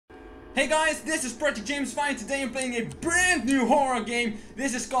Hey guys, this is Project James Fine. Today I'm playing a brand new horror game.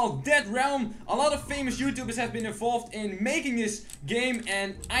 This is called Dead Realm. A lot of famous YouTubers have been involved in making this game,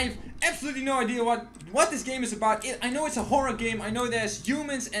 and I have absolutely no idea what this game is about. I know it's a horror game. I know there's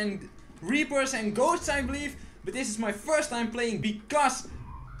humans and reapers and ghosts, I believe, but this is my first time playing because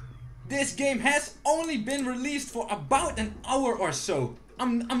this game has only been released for about an hour or so.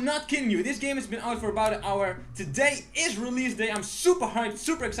 I'm not kidding you. This game has been out for about an hour. Today is release day. I'm super hyped,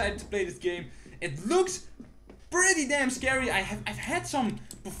 super excited to play this game. It looks pretty damn scary. I've had some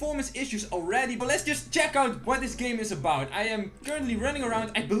performance issues already, but let's just check out what this game is about. I am currently running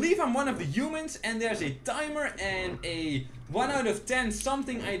around. I believe I'm one of the humans, and there's a timer and a 1 out of 10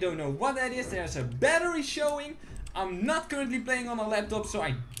 something. I don't know what that is. There's a battery showing. I'm not currently playing on a laptop, so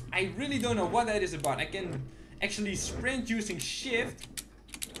I really don't know what that is about. I can actually sprint using shift,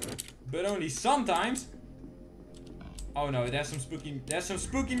 but only sometimes. Oh no, there's some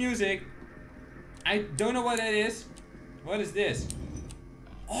spooky music. I don't know what that is. What is this?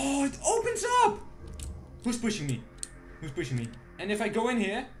 Oh, it opens up. Who's pushing me? Who's pushing me? And if I go in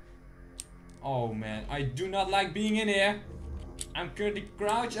here, oh man, I do not like being in here. I'm currently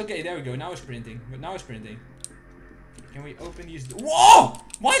crouched. Okay, there we go. Now we're sprinting. But now we're sprinting. Can we open these? Whoa!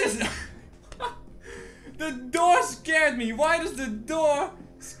 Why does it the door scared me? Why does the door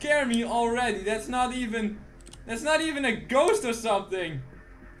scare me already? That's not even a ghost or something.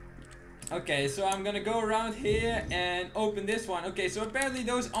 Okay, so I'm gonna go around here and open this one. Okay, so apparently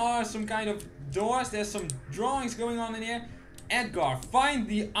those are some kind of doors. There's some drawings going on in here. Edgar, find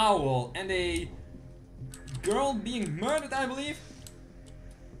the owl. And a girl being murdered, I believe.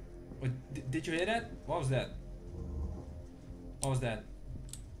 Wait, did you hear that? What was that? What was that?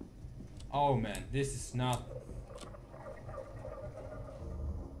 Oh man, this is not.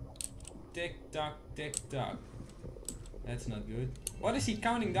 Tick tock, tick tock. That's not good. What is he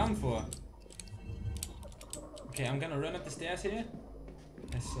counting down for? Okay, I'm gonna run up the stairs here.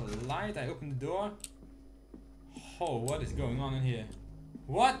 There's a light. I open the door. Oh, what is going on in here?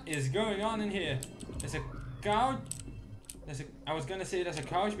 What is going on in here? There's a couch. I was gonna say there's a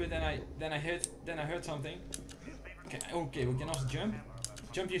couch, but then I heard something. Okay, we can also jump.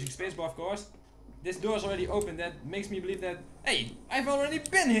 Jump using spacebar, of course. This door is already open. That makes me believe that, hey, I've already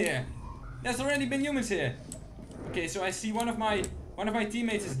been here. There's already been humans here. Okay, so I see one of my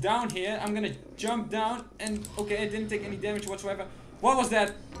teammates is down here. I'm gonna jump down, and okay, it didn't take any damage whatsoever. What was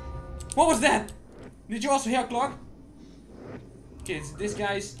that? What was that? Did you also hear a clock? Okay, so this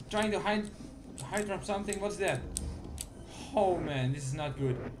guy's trying to hide from something. What's that? Oh man, this is not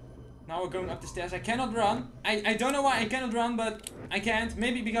good. Now we're going up the stairs. I cannot run. I don't know why I cannot run, but I can't.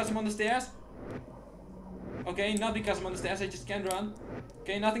 Maybe because I'm on the stairs. Okay, not because I'm on the stairs. I just can't run.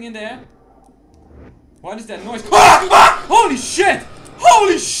 Okay, nothing in there. What is that noise? Ah! Ah! Holy shit!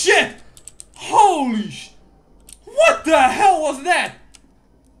 Holy shit! Holy sh... What the hell was that?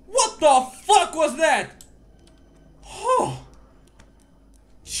 What the fuck was that? Oh.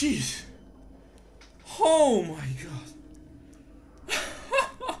 Jeez. Oh my god.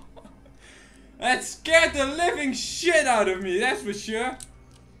 That scared the living shit out of me, that's for sure.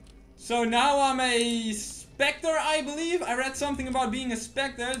 So now I'm a specter, I believe. I read something about being a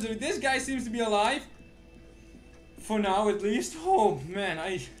specter, so this guy seems to be alive. For now, at least. Oh man,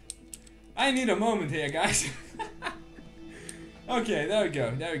 I need a moment here, guys. Okay, there we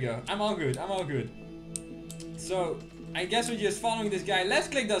go, there we go. I'm all good, I'm all good. So, I guess we're just following this guy.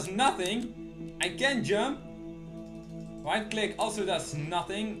 Left click does nothing. I can jump. Right click also does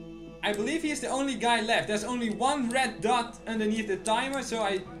nothing. I believe he's the only guy left. There's only one red dot underneath the timer, so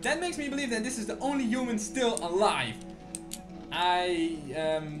that makes me believe that this is the only human still alive. I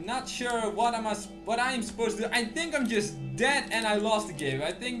am not sure what I'm supposed to do. I think I'm just dead and I lost the game.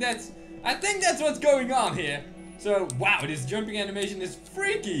 I think that's what's going on here. So wow, this jumping animation is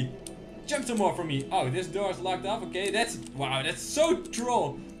freaky. Jump some more for me. Oh, this door is locked up. Okay, that's so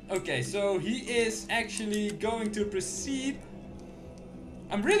troll. Okay, so he is actually going to proceed.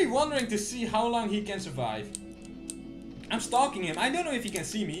 I'm really wondering to see how long he can survive. I'm stalking him. I don't know if he can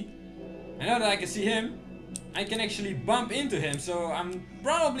see me. I know that I can see him. I can actually bump into him, so I'm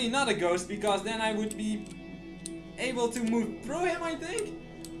probably not a ghost, because then I would be able to move through him, I think.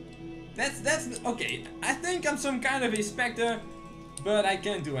 That's okay. I think I'm some kind of a specter, but I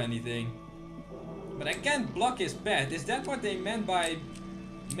can't do anything. But I can't block his path. Is that what they meant by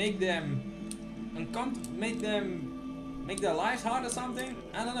make their lives hard or something?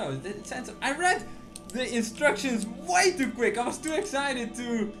 I don't know. I read the instructions way too quick. I was too excited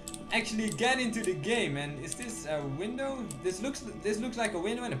to actually get into the game. And is this a window? This looks like a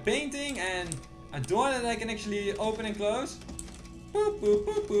window and a painting and a door that I can actually open and close. Boop, boop,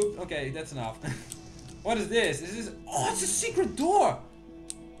 boop, boop. Okay, that's enough. What is this? Is this? Oh, it's a secret door.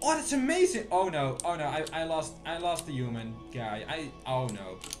 Oh, that's amazing. Oh no, I lost the human guy. Oh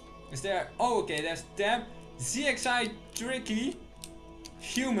no. Is there? Oh, okay, there's Tab, ZXI, Tricky,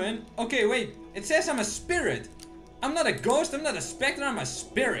 Human. Okay, wait. It says I'm a spirit. I'm not a ghost. I'm not a specter. I'm a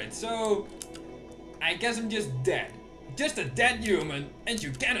spirit. So I guess I'm just dead. Just a dead human, and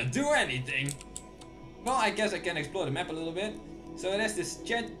you cannot do anything. Well, I guess I can explore the map a little bit. So there's this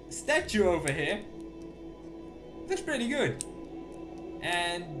statue over here. Looks pretty good.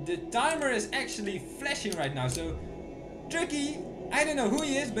 And the timer is actually flashing right now. So Tricky, I don't know who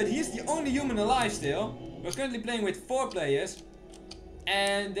he is, but he's the only human alive still. We're currently playing with 4 players.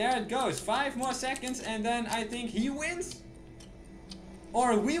 And there it goes. 5 more seconds and then I think he wins.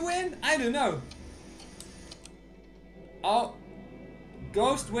 Or we win? I don't know. Oh,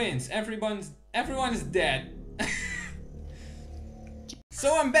 Ghost wins. Everyone is dead.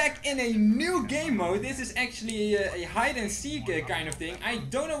 So I'm back in a new game mode. This is actually a hide and seek kind of thing. I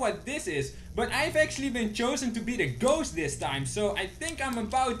don't know what this is, but I've actually been chosen to be the ghost this time. So I think I'm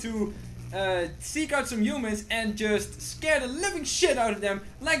about to seek out some humans and just scare the living shit out of them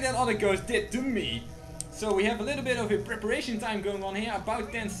like that other ghost did to me. So we have a little bit of a preparation time going on here,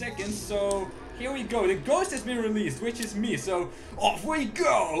 about 10 seconds. So here we go. The ghost has been released, which is me. So off we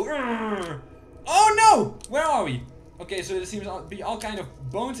go. Oh no! Where are we? Okay, so there seems to be all kind of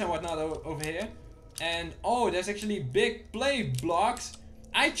bones and whatnot over here. And oh, there's actually big play blocks.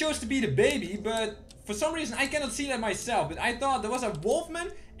 I chose to be the baby, but for some reason I cannot see that myself. But I thought there was a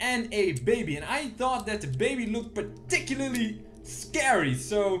wolfman and a baby, and I thought that the baby looked particularly scary.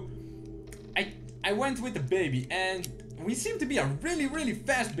 So I went with the baby, and we seem to be a really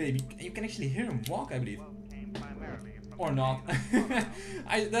fast baby. You can actually hear him walk, I believe. Or not.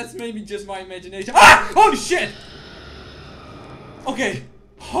 That's maybe just my imagination. Ah! Holy shit! Okay,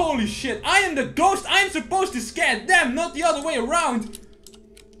 holy shit, I am the ghost. I am supposed to scare them, not the other way around.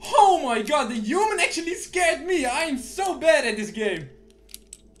 Oh my god, the human actually scared me. I am so bad at this game.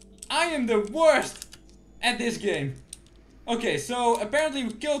 I am the worst at this game. Okay, so apparently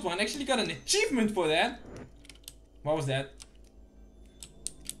we killed one. Actually got an achievement for that. What was that?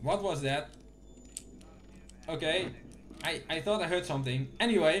 What was that? Okay, I thought I heard something.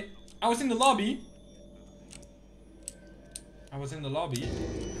 Anyway, I was in the lobby.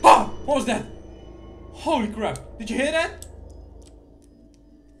 Ah! What was that? Holy crap. Did you hear that?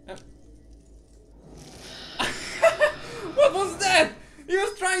 What was that? He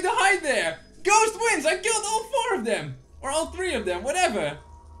was trying to hide there. Ghost wins. I killed all 4 of them. Or all 3 of them. Whatever.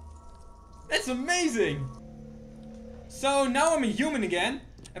 That's amazing. So now I'm a human again.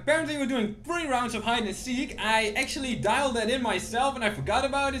 Apparently we're doing 3 rounds of hide and seek. I actually dialed that in myself and I forgot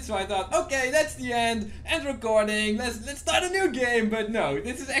about it, so I thought, okay, that's the end recording, let's start a new game. But no,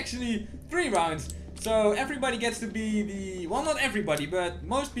 this is actually 3 rounds. So everybody gets to be the, well, not everybody, but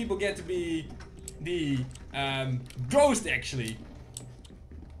most people get to be the ghost actually.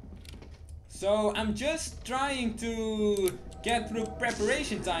 So I'm just trying to get through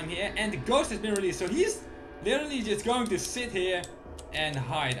preparation time here, and the ghost has been released, so he's literally just going to sit here and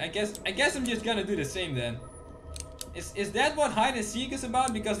hide. I guess I'm just gonna do the same then. Is that what hide and seek is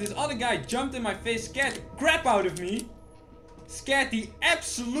about? Because this other guy jumped in my face, scared the crap out of me. Scared the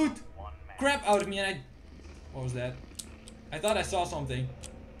absolute crap out of me, and what was that? I thought I saw something.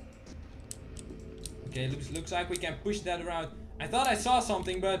 Okay, looks like we can push that around. I thought I saw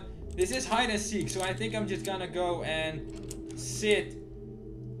something, but this is hide and seek, so I think I'm just gonna go and sit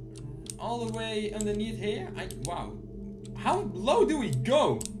all the way underneath here. Wow. How low do we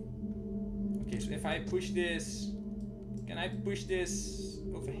go? Okay, so if I push this, can I push this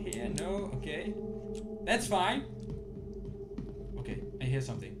over here? No, okay. That's fine. Okay, I hear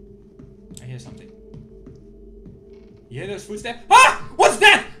something. You hear those footsteps? Ah! What's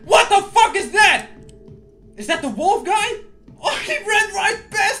that? What the fuck is that? Is that the wolf guy? Oh, he ran right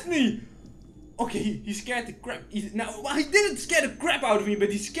past me. Okay, he scared the crap. Well, he didn't scare the crap out of me,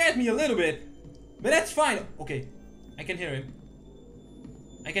 but he scared me a little bit. But that's fine. Okay. I can hear him.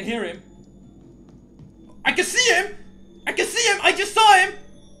 I can see him! I just saw him!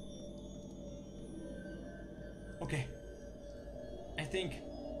 Okay. I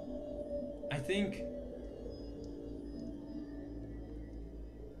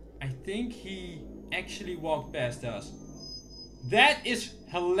think he actually walked past us. That is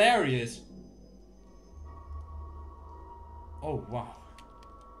hilarious. Oh, wow.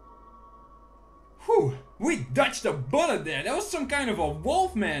 Whew, we dodged a bullet there. That was some kind of a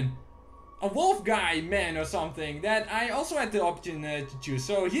wolf man. A wolf guy man or something that I also had the option to choose.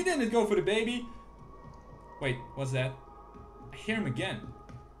 So he didn't go for the baby. Wait, what's that? I hear him again.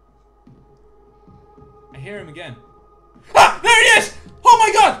 I hear him again. Ah! There he is! Oh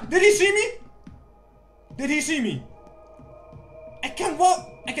my god! Did he see me? Did he see me?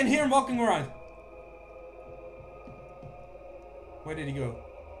 I can hear him walking around. Where did he go?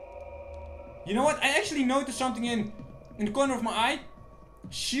 You know what? I actually noticed something in the corner of my eye.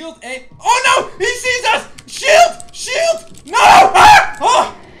 Shield A. Oh no! He sees us! Shield! Shield! No! Ah!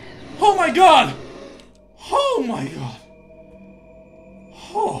 Oh! Oh my god! Oh my god!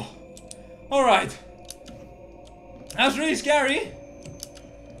 Oh. Alright. That was really scary.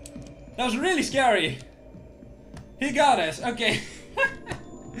 That was really scary. He got us. Okay.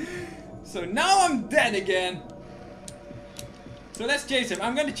 So now I'm dead again. So let's chase him.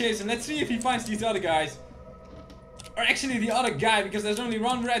 I'm gonna chase him. Let's see if he finds these other guys. Or actually the other guy, because there's only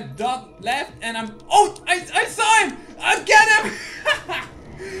one red dot left and I'm... Oh! I saw him! I get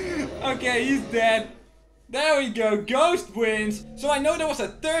him! Okay, he's dead. There we go. Ghost wins. So I know there was a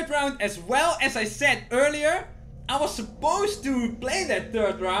third round as well. As I said earlier, I was supposed to play that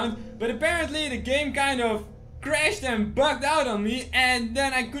third round, but apparently the game kind of crashed and bugged out on me, and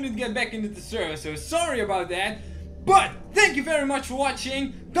then I couldn't get back into the server. So sorry about that. But thank you very much for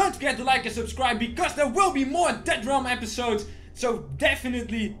watching. Don't forget to like and subscribe, because there will be more Dead Realm episodes. So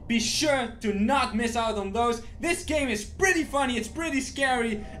definitely be sure to not miss out on those. This game is pretty funny, it's pretty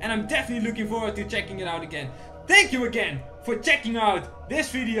scary, and I'm definitely looking forward to checking it out again. Thank you again for checking out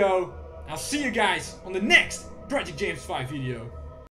this video. I'll see you guys on the next Project James 5 video.